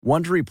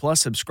Wondery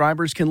Plus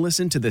subscribers can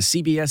listen to the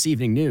CBS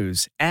Evening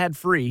News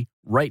ad-free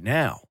right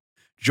now.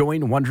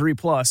 Join Wondery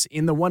Plus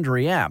in the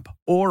Wondery app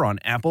or on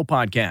Apple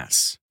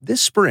Podcasts.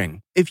 This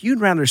spring, if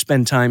you'd rather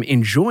spend time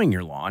enjoying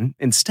your lawn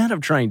instead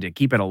of trying to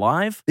keep it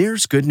alive,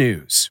 there's good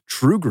news.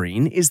 True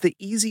Green is the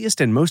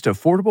easiest and most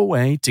affordable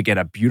way to get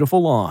a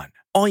beautiful lawn.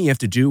 All you have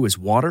to do is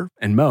water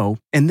and mow,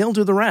 and they'll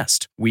do the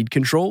rest. Weed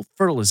control,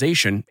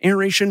 fertilization,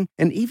 aeration,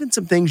 and even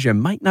some things you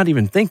might not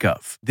even think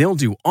of. They'll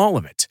do all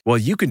of it, while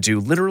you can do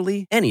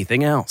literally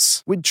anything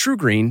else. With True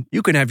Green,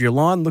 you can have your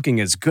lawn looking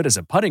as good as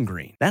a putting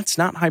green. That's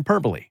not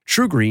hyperbole.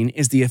 True Green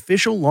is the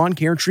official lawn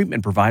care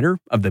treatment provider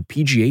of the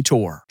PGA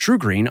Tour. True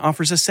Green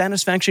offers a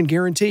satisfaction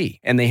guarantee,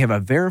 and they have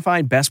a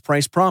verified best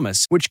price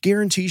promise, which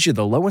guarantees you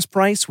the lowest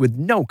price with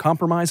no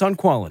compromise on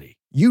quality.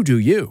 You do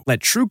you. Let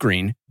True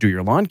Green do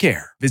your lawn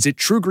care. Visit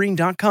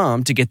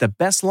truegreen.com to get the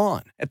best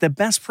lawn at the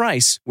best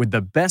price with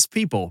the best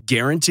people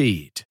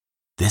guaranteed.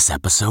 This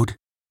episode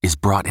is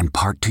brought in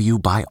part to you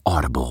by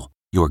Audible,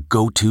 your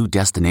go-to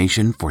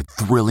destination for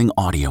thrilling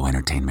audio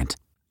entertainment.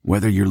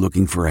 Whether you're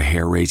looking for a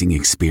hair-raising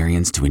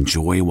experience to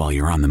enjoy while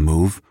you're on the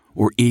move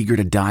or eager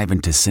to dive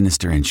into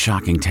sinister and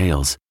shocking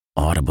tales,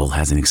 Audible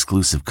has an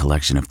exclusive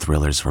collection of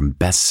thrillers from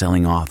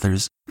best-selling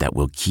authors that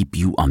will keep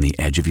you on the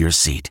edge of your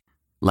seat.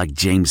 Like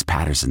James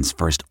Patterson's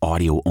first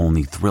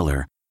audio-only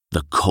thriller,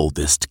 The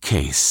Coldest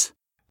Case.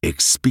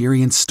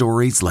 Experience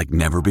stories like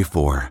never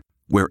before,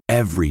 where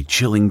every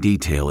chilling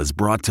detail is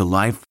brought to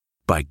life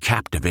by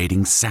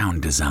captivating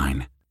sound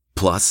design.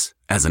 Plus,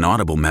 as an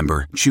Audible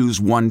member, choose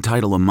one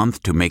title a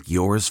month to make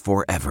yours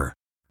forever.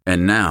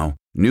 And now,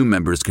 new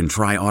members can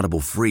try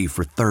Audible free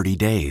for 30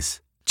 days.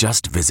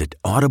 Just visit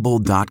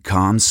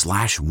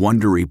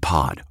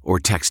audible.com/WonderyPod or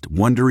text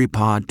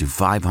WonderyPod to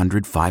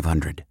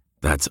 500-500.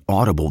 That's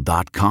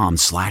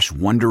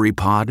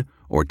audible.com/WonderyPod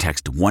or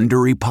text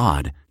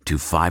WonderyPod to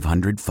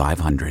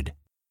 500-500.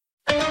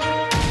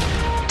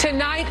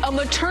 Tonight, a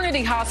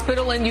maternity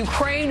hospital in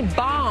Ukraine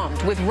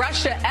bombed, with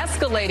Russia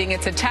escalating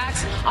its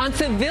attacks on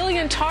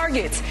civilian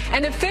targets.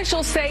 And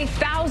officials say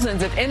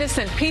thousands of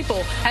innocent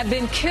people have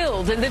been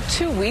killed in the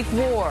 2-week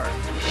war.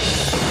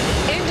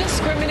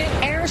 Indiscriminate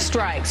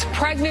airstrikes,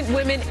 pregnant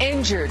women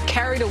injured,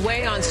 carried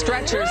away on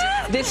stretchers,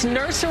 this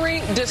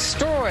nursery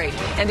destroyed,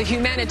 and the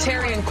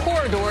humanitarian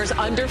corridors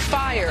under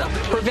fire,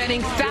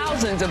 preventing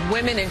thousands of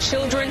women and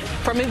children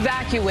from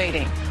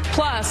evacuating.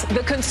 Plus,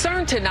 the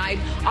concern tonight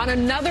on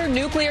another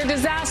nuclear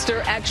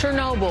disaster at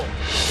Chernobyl.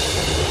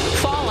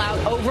 Fallout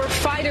over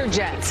fighter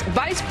jets.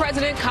 Vice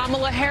President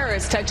Kamala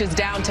Harris touches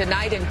down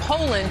tonight in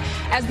Poland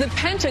as the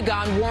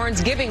Pentagon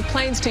warns giving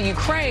planes to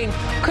Ukraine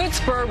could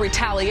spur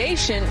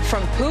retaliation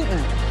from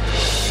Putin.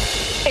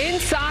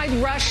 Inside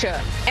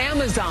Russia,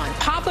 Amazon,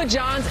 Papa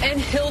John's, and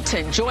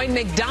Hilton join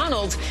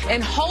McDonald's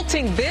in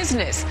halting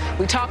business.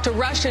 We talked to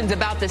Russians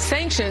about the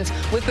sanctions,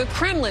 with the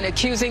Kremlin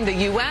accusing the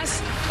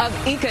U.S. of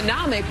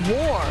economic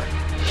war.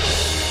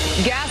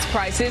 Gas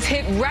prices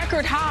hit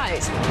record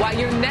highs, while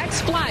your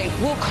next flight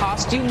will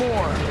cost you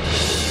more.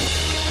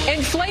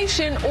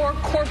 Inflation or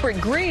corporate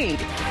greed?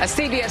 A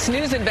CBS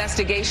News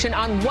investigation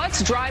on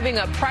what's driving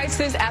up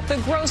prices at the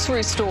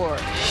grocery store.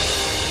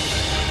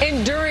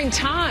 Enduring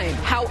time,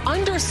 how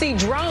undersea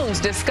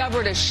drones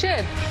discovered a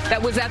ship that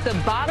was at the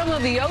bottom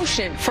of the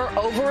ocean for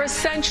over a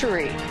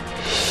century.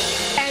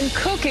 And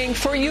cooking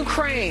for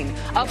Ukraine,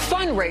 a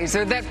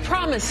fundraiser that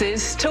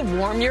promises to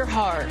warm your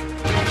heart.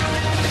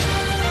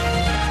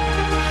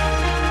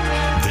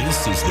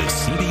 This is the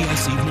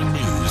CBS Evening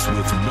News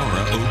with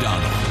Norah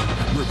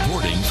O'Donnell,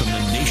 reporting from the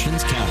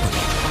nation's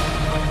capital.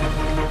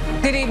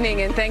 Good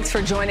evening, and thanks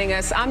for joining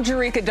us. I'm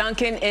Jerika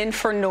Duncan in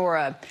for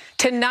Norah.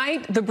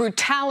 Tonight, the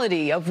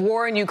brutality of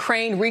war in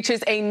Ukraine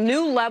reaches a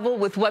new level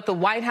with what the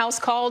White House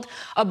called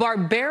a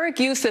barbaric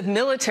use of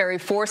military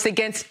force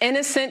against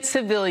innocent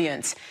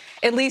civilians.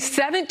 At least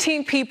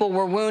 17 people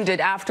were wounded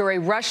after a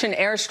Russian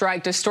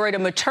airstrike destroyed a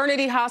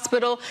maternity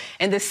hospital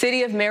in the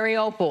city of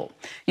Mariupol.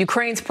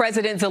 Ukraine's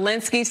President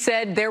Zelensky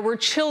said there were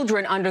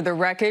children under the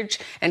wreckage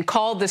and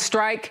called the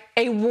strike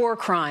a war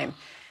crime.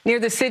 Near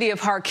the city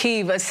of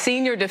Kharkiv, a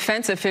senior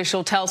defense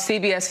official tells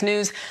CBS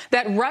News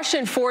that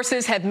Russian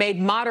forces have made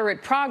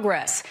moderate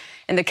progress.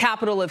 In the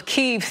capital of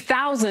Kyiv,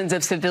 thousands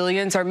of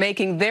civilians are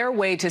making their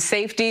way to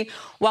safety,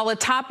 while a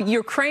top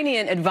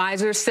Ukrainian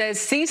advisor says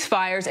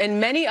ceasefires in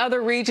many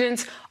other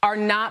regions are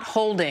not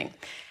holding.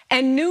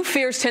 And new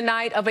fears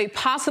tonight of a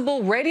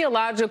possible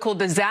radiological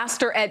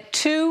disaster at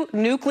 2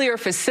 nuclear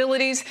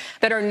facilities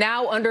that are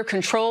now under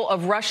control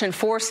of Russian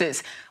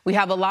forces. We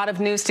have a lot of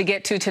news to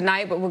get to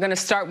tonight, but we're going to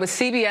start with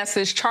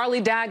CBS's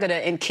Charlie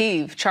D'Agata in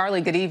Kyiv. Charlie,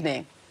 good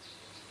evening.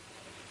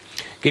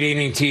 Good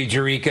evening to you,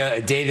 Jerika.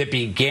 A day that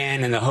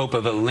began in the hope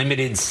of a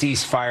limited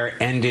ceasefire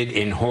ended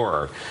in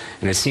horror.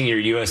 And a senior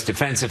U.S.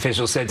 defense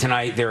official said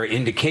tonight there are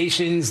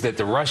indications that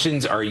the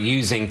Russians are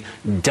using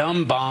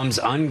dumb bombs,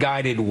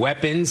 unguided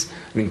weapons,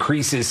 and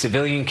increases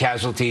civilian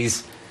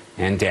casualties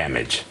and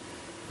damage.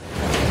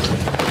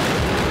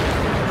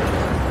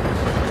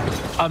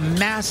 A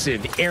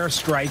massive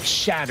airstrike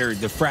shattered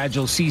the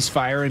fragile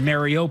ceasefire in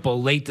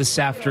Mariupol late this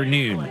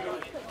afternoon.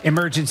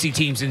 Emergency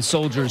teams and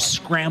soldiers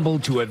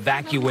scrambled to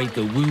evacuate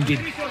the wounded,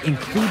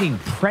 including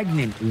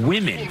pregnant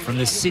women, from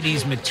the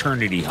city's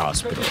maternity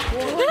hospital.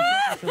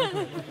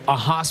 A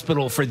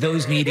hospital for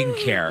those needing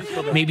care,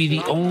 maybe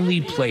the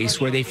only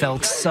place where they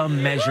felt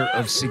some measure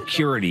of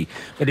security,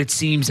 but it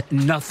seems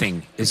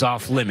nothing is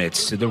off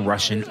limits to the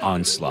Russian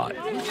onslaught.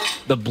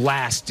 The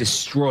blast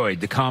destroyed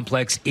the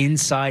complex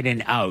inside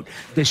and out,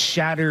 the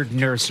shattered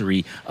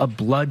nursery, a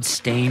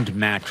blood-stained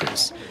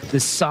mattress. The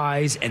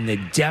size and the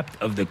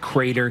depth of the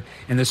crater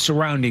and the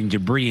surrounding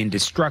debris and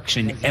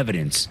destruction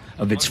evidence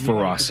of its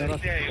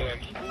ferocity.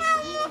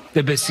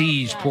 The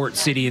besieged port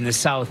city in the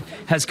south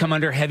has come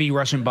under heavy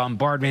Russian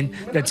bombardment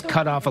that's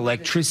cut off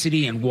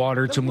electricity and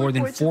water to more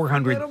than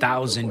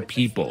 400,000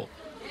 people.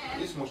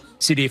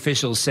 City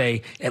officials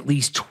say at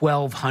least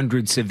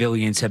 1,200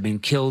 civilians have been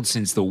killed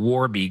since the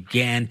war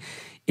began.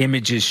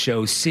 Images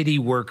show city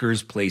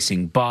workers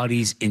placing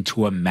bodies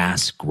into a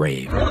mass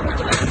grave.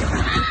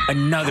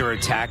 Another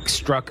attack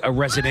struck a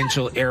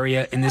residential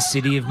area in the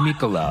city of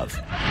Mykolaiv.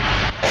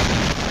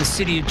 The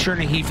city of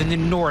Chernihiv in the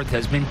north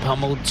has been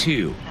pummeled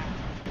too.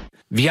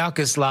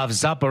 Vyacheslav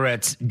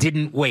Zaporets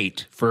didn't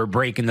wait for a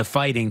break in the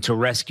fighting to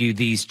rescue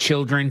these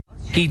children.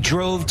 He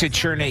drove to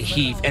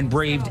Chernihiv and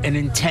braved an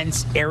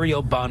intense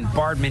aerial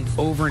bombardment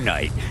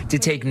overnight to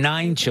take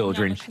 9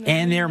 children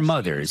and their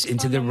mothers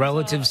into the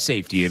relative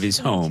safety of his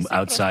home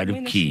outside of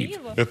Kyiv.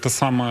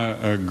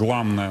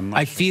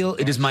 I feel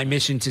it is my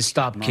mission to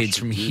stop kids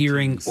from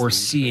hearing or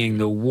seeing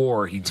the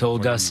war, he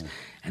told us,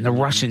 and the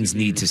Russians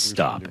need to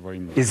stop.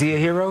 Is he a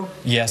hero?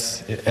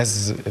 Yes,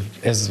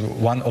 as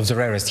one of the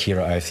rarest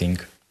heroes, I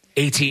think.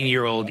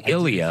 18-year-old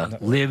Ilya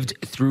lived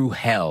through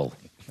hell.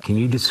 Can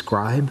you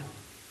describe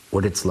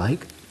what it's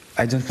like?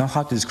 I don't know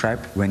how to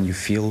describe when you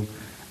feel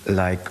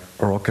like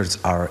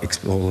rockets are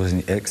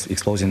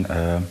exploding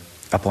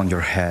upon your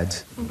head.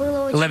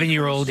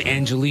 11-year-old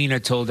Angelina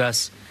told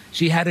us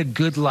she had a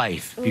good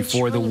life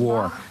before the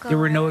war. There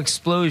were no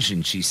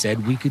explosions, she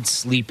said. We could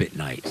sleep at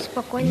night.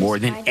 More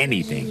than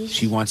anything,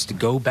 she wants to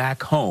go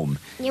back home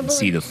and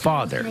see the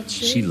father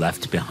she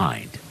left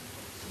behind.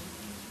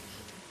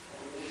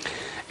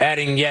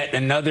 Adding yet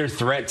another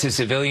threat to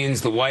civilians,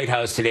 the White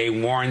House today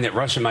warned that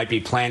Russia might be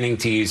planning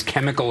to use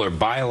chemical or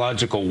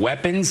biological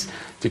weapons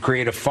to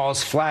create a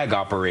false flag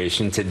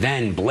operation to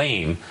then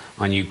blame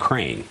on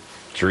Ukraine.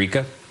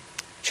 Jerika?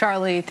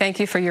 Charlie, thank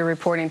you for your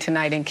reporting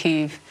tonight in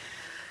Kyiv.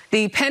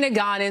 The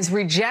Pentagon is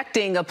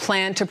rejecting a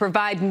plan to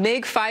provide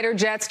MiG fighter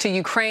jets to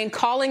Ukraine,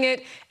 calling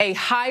it a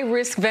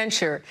high-risk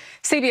venture.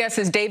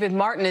 CBS's David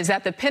Martin is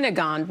at the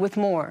Pentagon with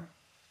more.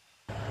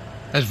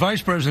 As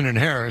Vice President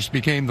Harris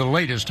became the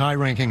latest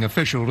high-ranking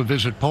official to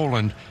visit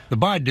Poland, the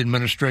Biden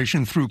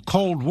administration threw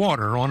cold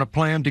water on a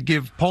plan to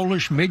give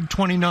Polish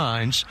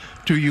MiG-29s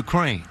to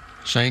Ukraine,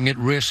 saying it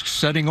risks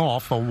setting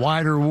off a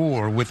wider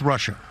war with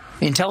Russia.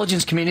 The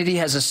intelligence community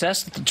has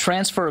assessed that the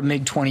transfer of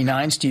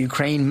MiG-29s to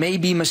Ukraine may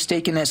be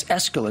mistaken as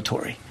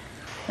escalatory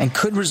and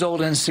could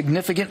result in a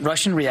significant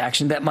Russian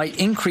reaction that might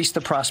increase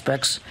the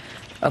prospects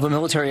of a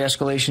military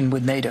escalation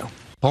with NATO.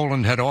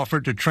 Poland had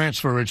offered to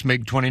transfer its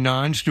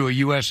MiG-29s to a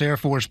U.S. Air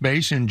Force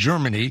base in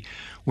Germany,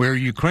 where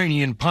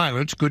Ukrainian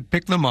pilots could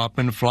pick them up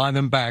and fly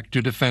them back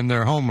to defend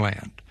their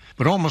homeland.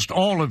 But almost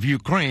all of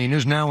Ukraine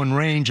is now in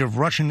range of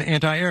Russian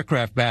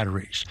anti-aircraft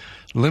batteries,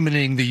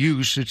 limiting the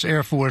use its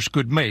Air Force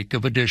could make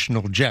of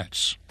additional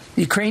jets.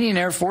 The Ukrainian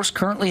Air Force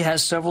currently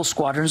has several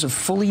squadrons of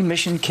fully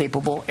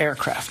mission-capable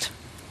aircraft.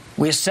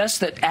 We assess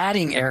that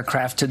adding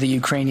aircraft to the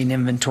Ukrainian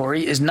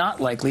inventory is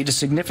not likely to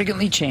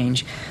significantly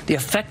change the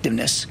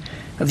effectiveness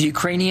of the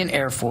Ukrainian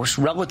Air Force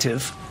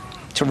relative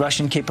to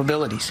Russian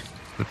capabilities.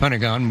 The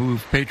Pentagon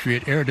moved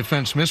Patriot air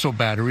defense missile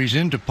batteries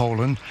into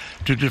Poland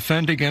to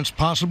defend against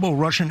possible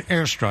Russian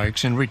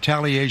airstrikes in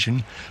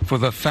retaliation for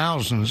the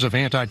thousands of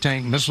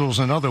anti-tank missiles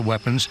and other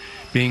weapons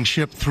being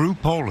shipped through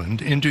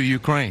Poland into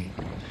Ukraine.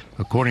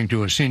 According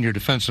to a senior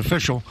defense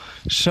official,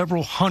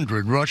 several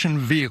hundred Russian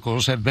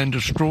vehicles have been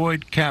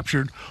destroyed,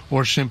 captured,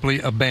 or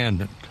simply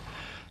abandoned.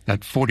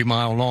 That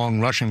 40-mile-long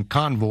Russian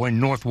convoy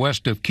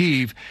northwest of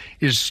Kyiv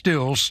is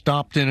still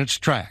stopped in its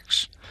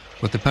tracks.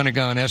 But the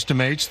Pentagon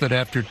estimates that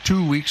after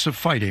 2 weeks of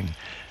fighting,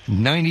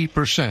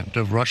 90%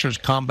 of Russia's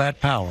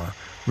combat power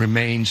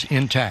remains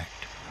intact.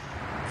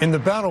 In the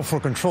battle for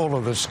control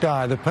of the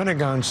sky, the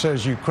Pentagon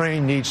says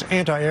Ukraine needs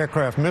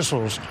anti-aircraft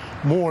missiles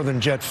more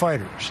than jet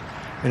fighters,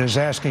 and is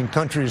asking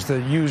countries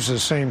that use the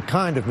same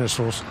kind of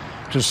missiles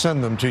to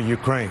send them to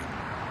Ukraine.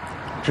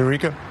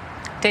 Jerika?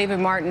 David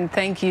Martin,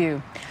 thank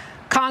you.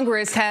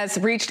 Congress has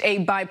reached a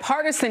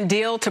bipartisan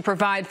deal to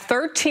provide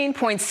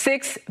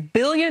 $13.6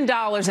 billion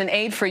in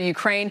aid for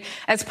Ukraine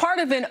as part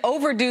of an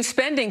overdue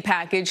spending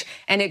package,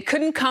 and it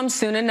couldn't come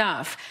soon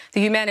enough.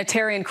 The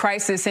humanitarian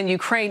crisis in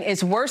Ukraine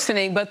is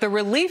worsening, but the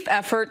relief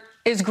effort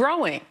is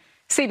growing.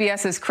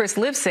 CBS's Chris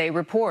Livesay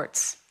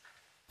reports.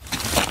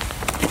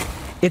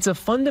 It's a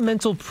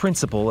fundamental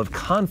principle of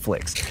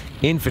conflicts.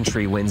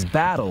 Infantry wins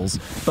battles,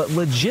 but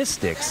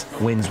logistics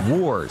wins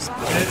wars.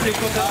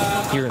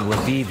 Here in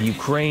Lviv,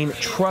 Ukraine,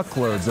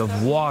 truckloads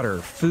of water,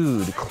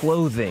 food,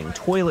 clothing,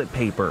 toilet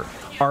paper,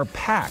 are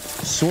packed,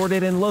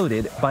 sorted, and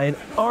loaded by an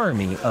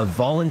army of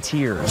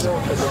volunteers.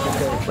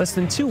 Less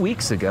than 2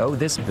 weeks ago,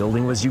 this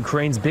building was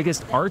Ukraine's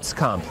biggest arts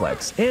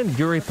complex, and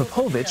Yuri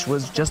Popovich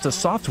was just a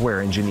software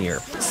engineer.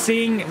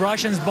 Seeing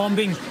Russians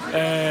bombing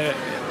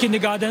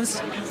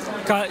kindergartens,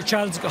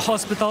 child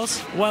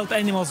hospitals, wild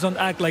animals don't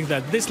act like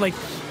that. This like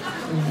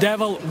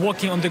devil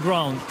walking on the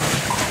ground.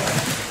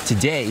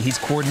 Today, he's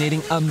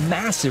coordinating a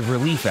massive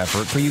relief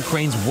effort for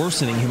Ukraine's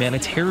worsening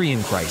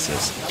humanitarian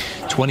crisis.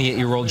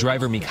 28-year-old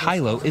driver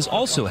Mikhailo is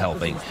also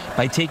helping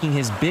by taking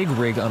his big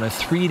rig on a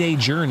 3-day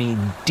journey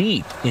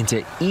deep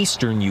into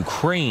eastern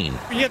Ukraine.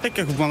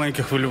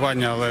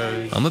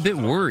 I'm a bit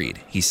worried,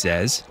 he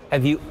says.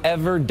 Have you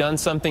ever done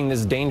something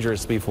this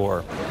dangerous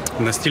before?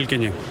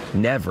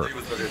 Never.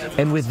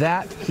 And with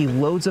that, he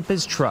loads up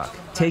his truck,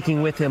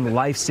 taking with him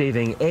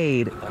life-saving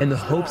aid in the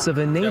hopes of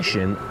a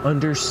nation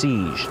under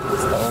siege.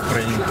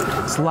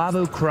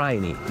 Slava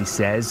Ukraini, he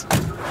says.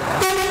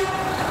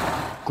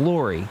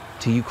 Glory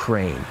to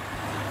Ukraine.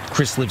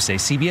 Chris Livesay,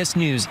 CBS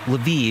News,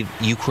 Lviv,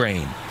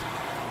 Ukraine.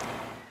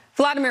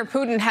 Vladimir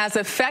Putin has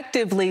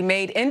effectively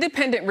made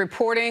independent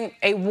reporting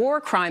a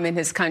war crime in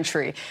his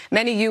country.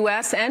 Many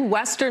U.S. and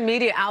Western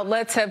media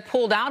outlets have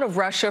pulled out of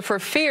Russia for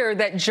fear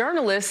that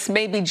journalists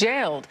may be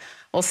jailed.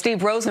 Well,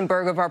 Steve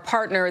Rosenberg of our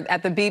partner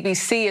at the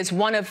BBC is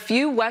one of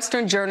few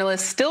Western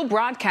journalists still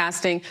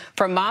broadcasting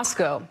from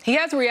Moscow. He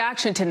has a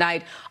reaction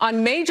tonight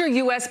on major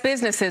U.S.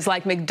 businesses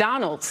like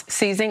McDonald's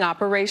ceasing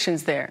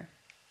operations there.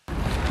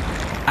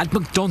 At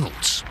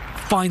McDonald's,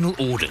 final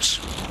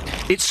orders.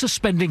 It's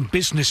suspending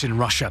business in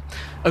Russia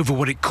over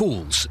what it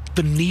calls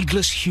the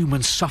needless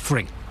human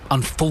suffering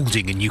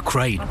unfolding in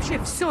Ukraine.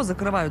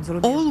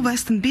 All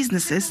Western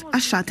businesses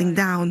are shutting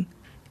down.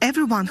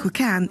 Everyone who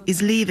can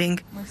is leaving.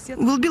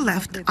 Will be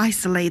left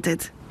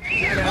isolated.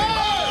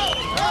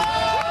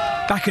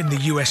 Back in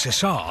the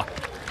USSR,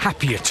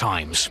 happier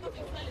times,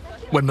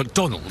 when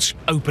McDonald's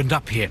opened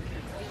up here.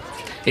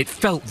 It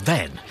felt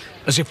then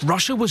as if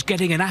Russia was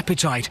getting an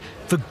appetite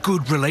for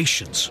good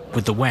relations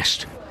with the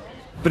West.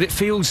 But it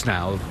feels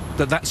now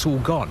that that's all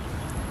gone.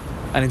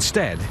 And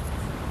instead,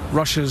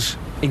 Russia's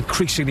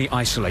increasingly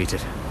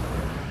isolated.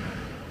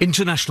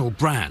 International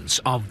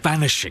brands are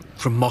vanishing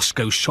from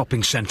Moscow's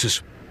shopping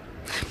centres.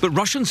 But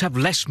Russians have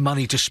less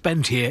money to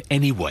spend here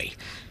anyway.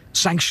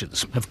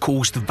 Sanctions have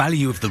caused the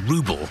value of the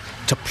ruble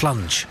to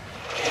plunge.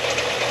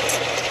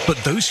 But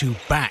those who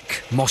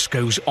back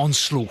Moscow's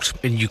onslaught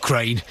in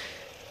Ukraine,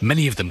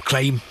 many of them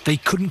claim they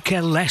couldn't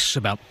care less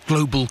about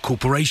global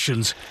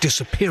corporations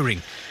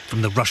disappearing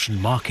from the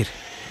Russian market.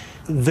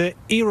 The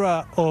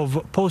era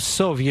of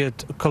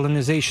post-Soviet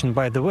colonization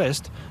by the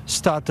West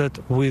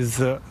started with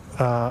the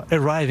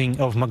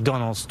arriving of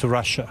McDonald's to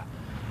Russia.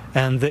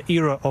 And the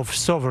era of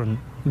sovereign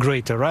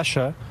Greater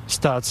Russia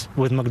starts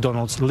with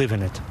McDonald's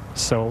leaving it.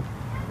 So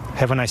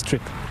have a nice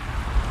trip.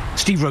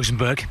 Steve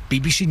Rosenberg,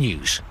 BBC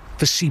News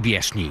for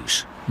CBS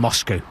News,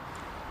 Moscow.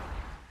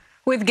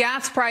 With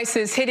gas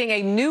prices hitting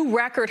a new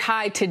record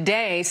high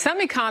today,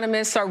 some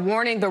economists are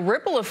warning the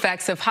ripple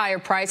effects of higher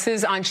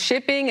prices on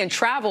shipping and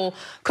travel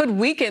could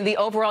weaken the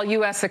overall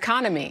U.S.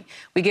 economy.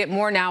 We get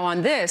more now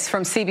on this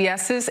from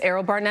CBS's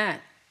Errol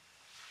Barnett.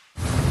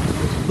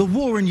 The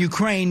war in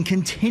Ukraine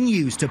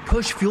continues to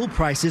push fuel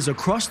prices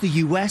across the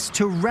U.S.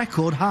 to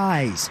record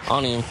highs. I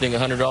don't even think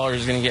 $100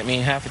 is going to get me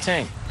half a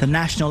tank. The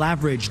national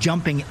average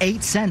jumping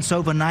 8 cents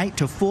overnight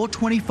to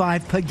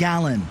 $4.25 per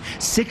gallon,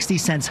 60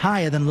 cents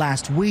higher than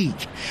last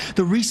week.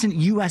 The recent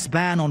U.S.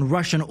 ban on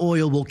Russian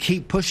oil will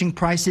keep pushing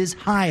prices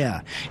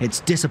higher. It's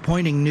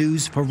disappointing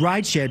news for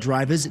rideshare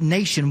drivers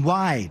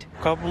nationwide.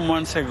 A couple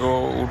months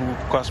ago, it would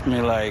cost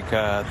me like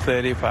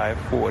 $35,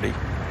 $40.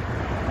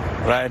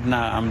 Right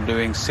now, I'm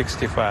doing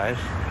 65,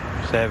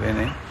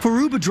 70.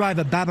 For Uber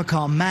driver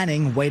Babacar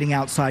Manning, waiting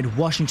outside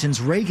Washington's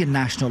Reagan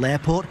National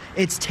Airport,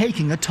 it's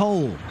taking a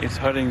toll. It's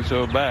hurting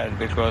so bad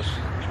because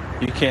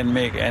you can't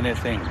make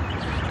anything.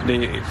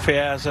 The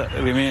fares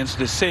remains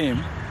the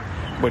same,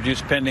 but you're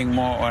spending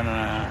more on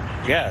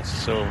gas,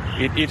 so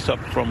it eats up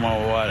from our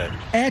wallet.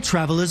 Air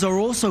travelers are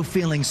also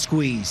feeling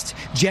squeezed.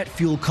 Jet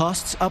fuel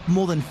costs up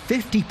more than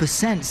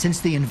 50% since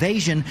the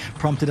invasion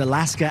prompted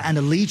Alaska and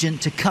Allegiant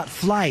to cut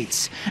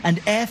flights, and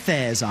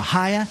airfares are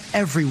higher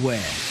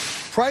everywhere.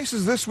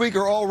 Prices this week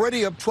are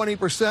already up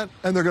 20%,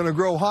 and they're going to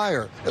grow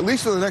higher. At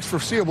least for the next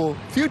foreseeable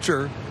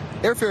future,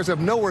 airfares have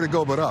nowhere to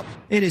go but up.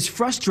 It is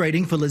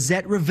frustrating for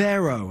Lizette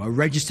Rivero, a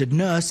registered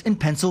nurse in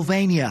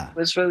Pennsylvania. It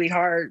was really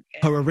hard.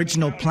 Her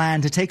original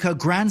plan to take her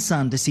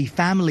grandson to see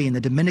family in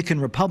the Dominican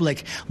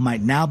Republic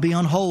might now be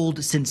on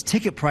hold since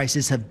ticket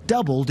prices have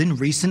doubled in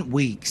recent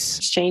weeks.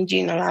 It's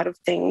changing a lot of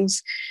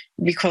things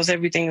because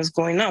everything is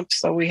going up,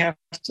 so we have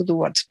to do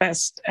what's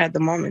best at the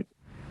moment.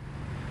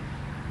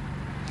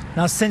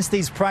 Now, since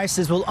these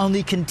prices will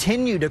only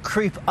continue to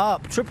creep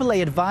up,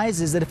 AAA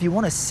advises that if you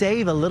want to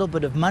save a little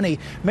bit of money,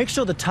 make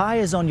sure the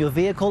tires on your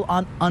vehicle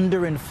aren't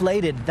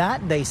underinflated.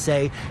 That, they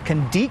say,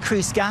 can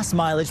decrease gas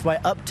mileage by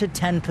up to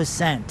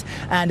 10%.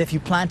 And if you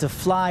plan to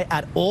fly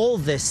at all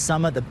this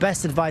summer, the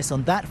best advice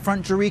on that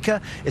front,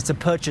 Jerika, is to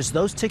purchase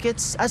those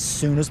tickets as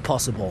soon as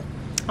possible.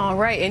 All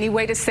right, any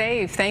way to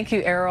save. Thank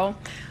you, Errol.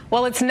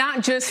 Well, it's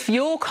not just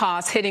fuel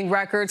costs hitting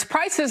records.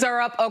 Prices are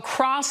up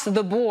across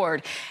the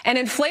board, and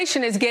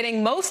inflation is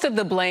getting most of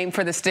the blame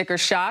for the sticker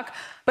shock.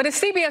 But a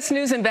CBS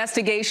News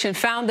investigation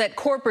found that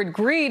corporate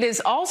greed is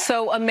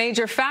also a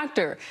major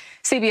factor.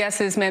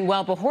 CBS's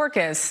Manuel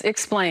Bojorquez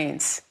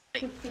explains.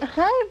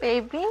 Hi,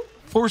 baby.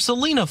 For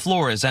Selena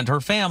Flores and her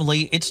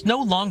family, it's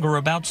no longer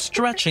about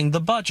stretching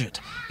the budget.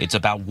 It's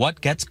about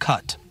what gets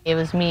cut. It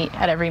was meat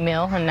at every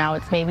meal, and now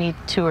it's maybe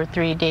 2 or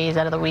 3 days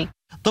out of the week.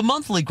 The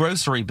monthly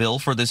grocery bill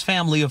for this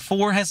family of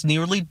 4 has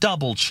nearly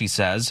doubled, she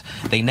says.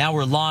 They now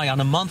rely on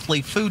a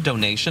monthly food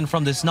donation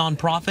from this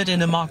nonprofit in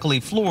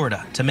Immokalee,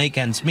 Florida, to make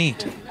ends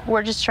meet.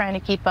 We're just trying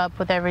to keep up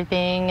with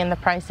everything, and the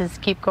prices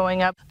keep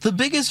going up. The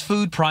biggest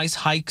food price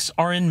hikes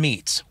are in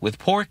meats, with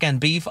pork and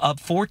beef up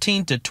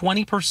 14 to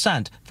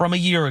 20% from a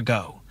year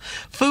ago.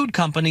 Food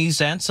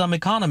companies and some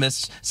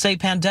economists say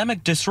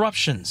pandemic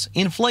disruptions,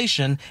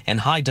 inflation, and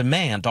high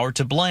demand are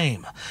to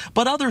blame.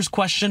 But others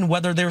question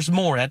whether there's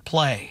more at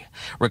play.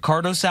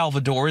 Ricardo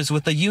Salvador is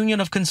with the Union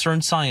of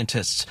Concerned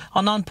Scientists,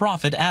 a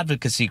nonprofit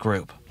advocacy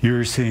group.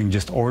 You're seeing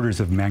just orders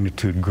of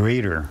magnitude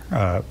greater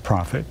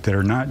profit that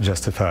are not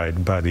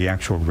justified by the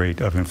actual rate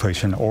of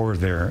inflation or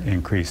their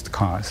increased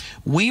cost.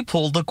 We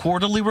pulled the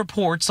quarterly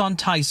reports on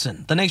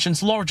Tyson, the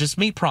nation's largest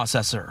meat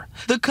processor.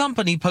 The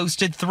company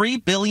posted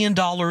 $3 billion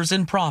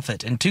in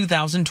profit in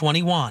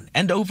 2021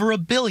 and over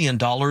 $1 billion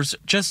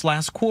just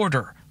last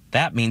quarter.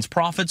 That means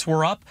profits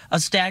were up a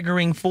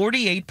staggering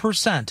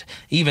 48%,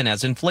 even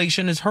as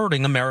inflation is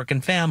hurting American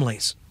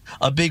families.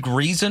 A big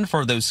reason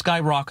for those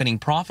skyrocketing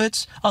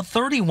profits, a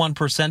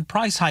 31%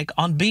 price hike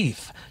on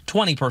beef,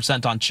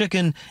 20% on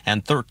chicken,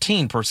 and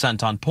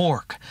 13% on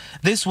pork.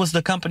 This was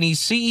the company's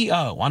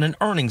CEO on an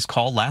earnings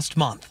call last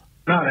month.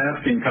 Not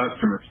asking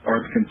customers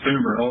or the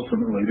consumer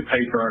ultimately to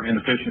pay for our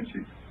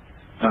inefficiencies.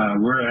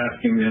 We're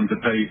asking them to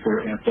pay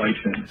for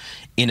inflation.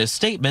 In a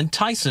statement,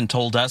 Tyson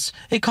told us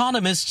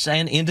economists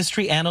and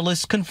industry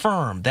analysts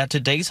confirm that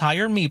today's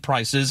higher meat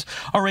prices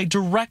are a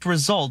direct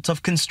result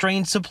of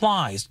constrained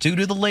supplies due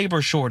to the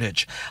labor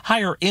shortage,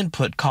 higher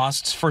input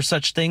costs for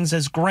such things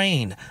as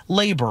grain,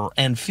 labor,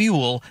 and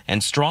fuel,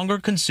 and stronger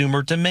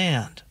consumer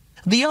demand.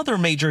 The other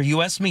major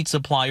U.S. meat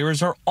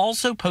suppliers are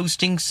also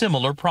posting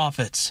similar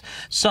profits.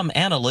 Some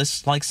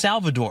analysts, like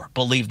Salvador,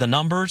 believe the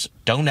numbers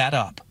don't add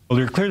up. Well,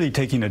 they're clearly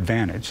taking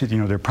advantage.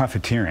 They're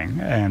profiteering,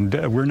 and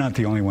we're not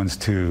the only ones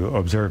to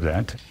observe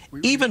that.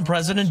 Even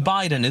President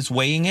Biden is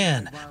weighing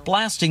in,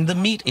 blasting the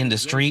meat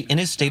industry in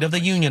his State of the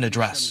Union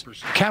address.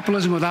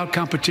 Capitalism without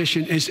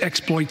competition is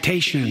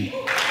exploitation.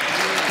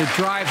 It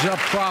drives up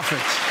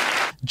profits.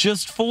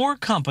 Just 4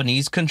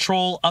 companies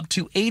control up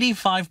to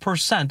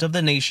 85% of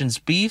the nation's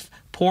beef,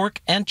 pork,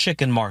 and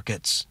chicken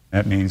markets.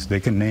 That means they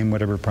can name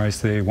whatever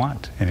price they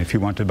want. And if you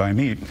want to buy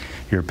meat,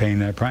 you're paying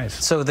that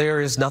price. So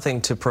there is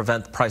nothing to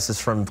prevent prices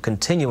from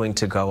continuing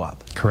to go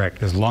up?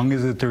 Correct. As long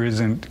as there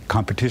isn't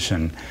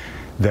competition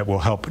that will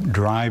help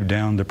drive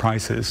down the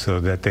prices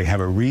so that they have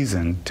a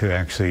reason to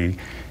actually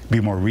be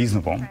more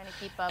reasonable.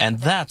 And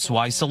that's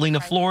why Selena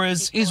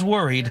Flores is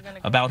worried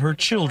about her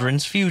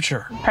children's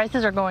future.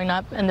 Prices are going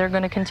up, and they're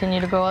going to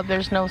continue to go up.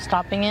 There's no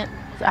stopping it.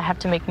 I have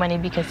to make money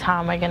because how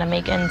am I going to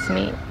make ends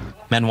meet?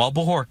 Manuel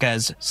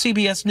Bojorquez,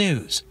 CBS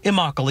News,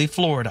 Immokalee,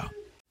 Florida.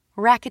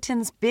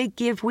 Rakuten's Big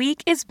Give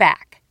Week is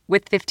back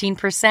with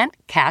 15%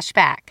 cash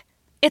back.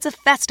 It's a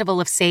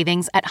festival of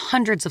savings at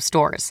hundreds of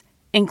stores,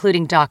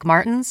 including Doc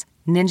Martens,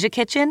 Ninja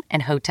Kitchen,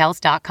 and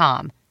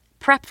Hotels.com.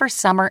 Prep for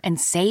summer and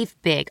save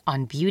big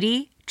on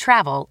beauty,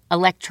 travel,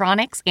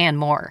 electronics, and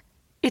more.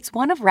 It's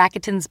one of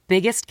Rakuten's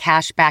biggest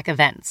cashback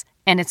events,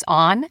 and it's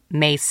on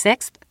May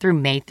 6th through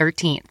May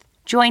 13th.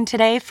 Join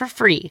today for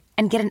free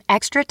and get an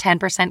extra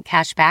 10%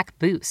 cashback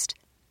boost.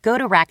 Go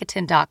to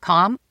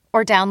Rakuten.com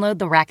or download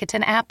the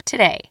Rakuten app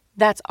today.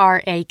 That's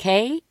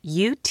Rakuten.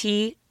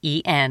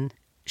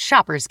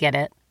 Shoppers get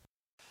it.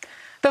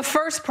 The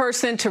first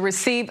person to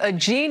receive a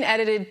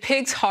gene-edited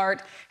pig's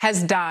heart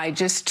has died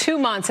just 2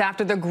 months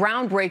after the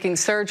groundbreaking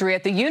surgery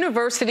at the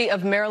University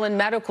of Maryland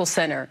Medical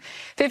Center.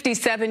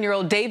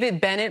 57-year-old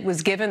David Bennett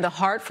was given the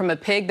heart from a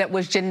pig that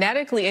was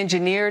genetically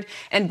engineered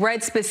and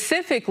bred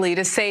specifically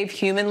to save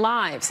human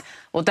lives.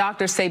 Well,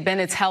 doctors say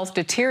Bennett's health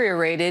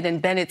deteriorated,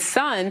 and Bennett's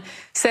son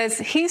says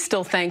he's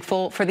still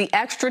thankful for the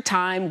extra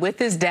time with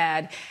his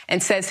dad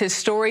and says his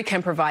story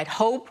can provide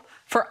hope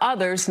for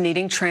others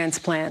needing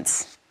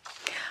transplants.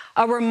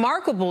 A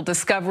remarkable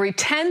discovery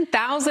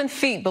 10,000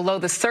 feet below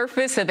the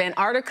surface of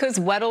Antarctica's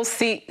Weddell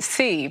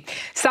Sea.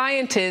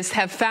 Scientists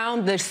have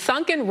found the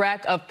sunken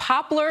wreck of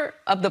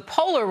the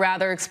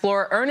polar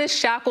explorer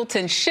Ernest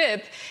Shackleton's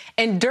ship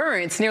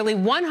Endurance, nearly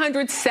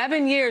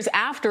 107 years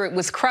after it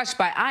was crushed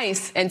by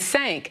ice and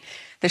sank.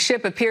 The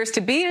ship appears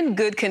to be in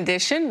good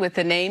condition, with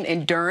the name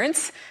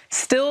Endurance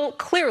still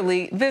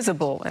clearly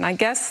visible, and I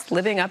guess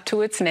living up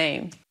to its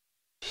name.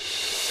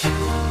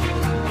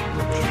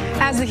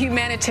 As the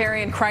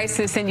humanitarian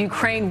crisis in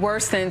Ukraine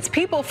worsens,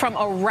 people from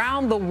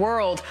around the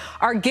world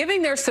are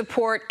giving their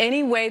support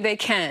any way they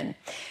can.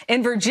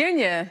 In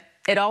Virginia,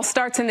 It all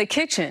starts in the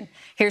kitchen.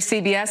 Here's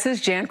CBS's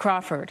Jan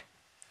Crawford.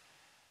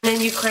 In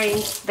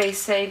Ukraine, they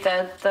say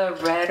that the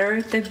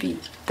redder the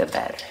beet, the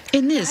better.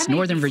 In this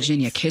Northern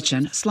Virginia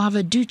kitchen,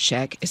 Slava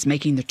Ducek is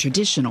making the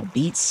traditional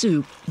beet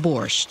soup,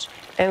 borscht.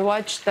 And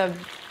watch the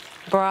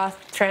broth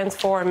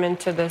transform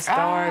into this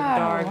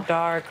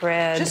dark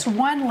red. Just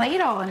one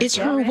ladle. It's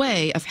her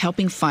way of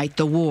helping fight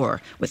the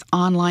war, with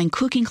online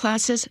cooking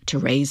classes to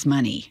raise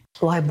money.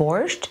 Why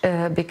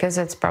borscht? Because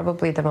it's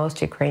probably the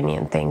most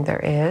Ukrainian thing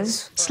there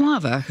is.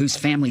 Slava, whose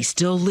family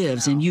still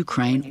lives in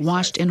Ukraine,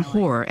 watched in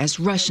horror as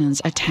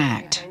Russians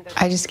attacked.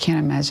 I just can't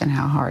imagine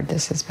how hard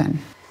this has been.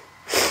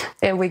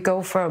 And we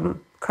go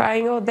from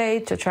crying all day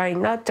to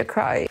trying not to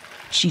cry.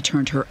 She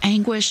turned her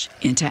anguish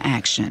into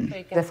action.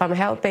 If I'm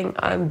helping,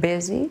 I'm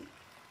busy,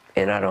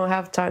 and I don't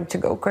have time to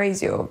go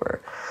crazy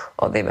over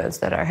all the events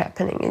that are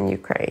happening in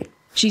Ukraine.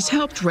 She's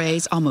helped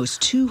raise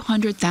almost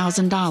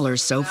 $200,000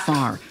 so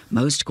far,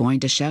 most going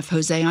to Chef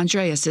Jose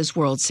Andreas'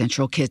 World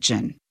Central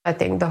Kitchen. I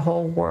think the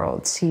whole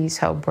world sees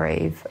how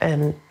brave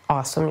and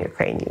awesome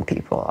Ukrainian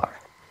people are.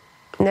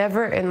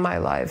 Never in my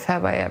life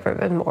have I ever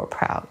been more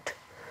proud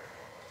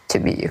to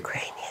be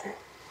Ukrainian.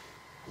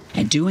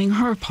 And doing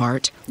her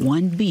part,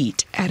 one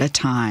beat at a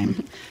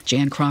time.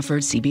 Jan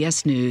Crawford,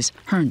 CBS News,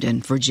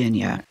 Herndon,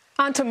 Virginia.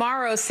 On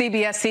tomorrow's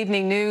CBS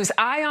Evening News,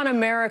 Eye on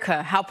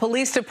America, how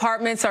police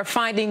departments are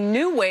finding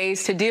new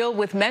ways to deal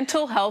with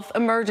mental health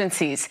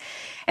emergencies.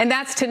 And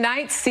that's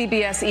tonight's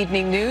CBS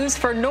Evening News.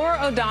 For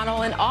Norah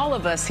O'Donnell and all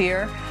of us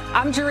here,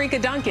 I'm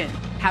Jerika Duncan.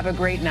 Have a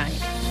great night.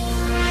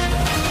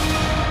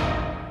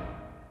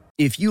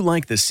 If you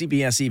like the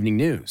CBS Evening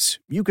News,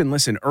 you can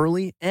listen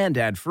early and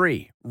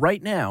ad-free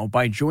right now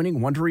by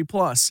joining Wondery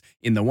Plus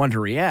in the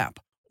Wondery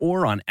app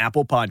or on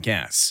Apple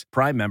Podcasts.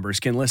 Prime members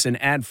can listen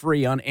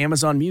ad-free on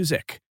Amazon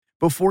Music.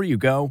 Before you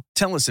go,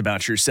 tell us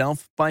about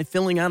yourself by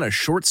filling out a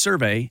short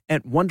survey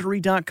at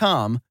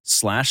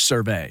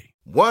Wondery.com/survey.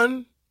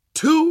 1,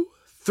 2,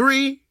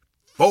 3,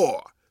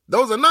 4.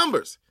 Those are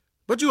numbers.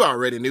 But you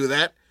already knew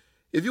that.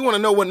 If you want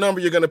to know what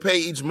number you're going to pay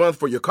each month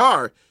for your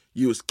car,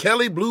 use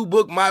Kelley Blue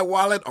Book My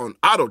Wallet on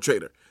Auto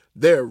Trader.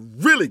 They're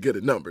really good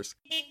at numbers.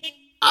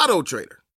 Auto Trader.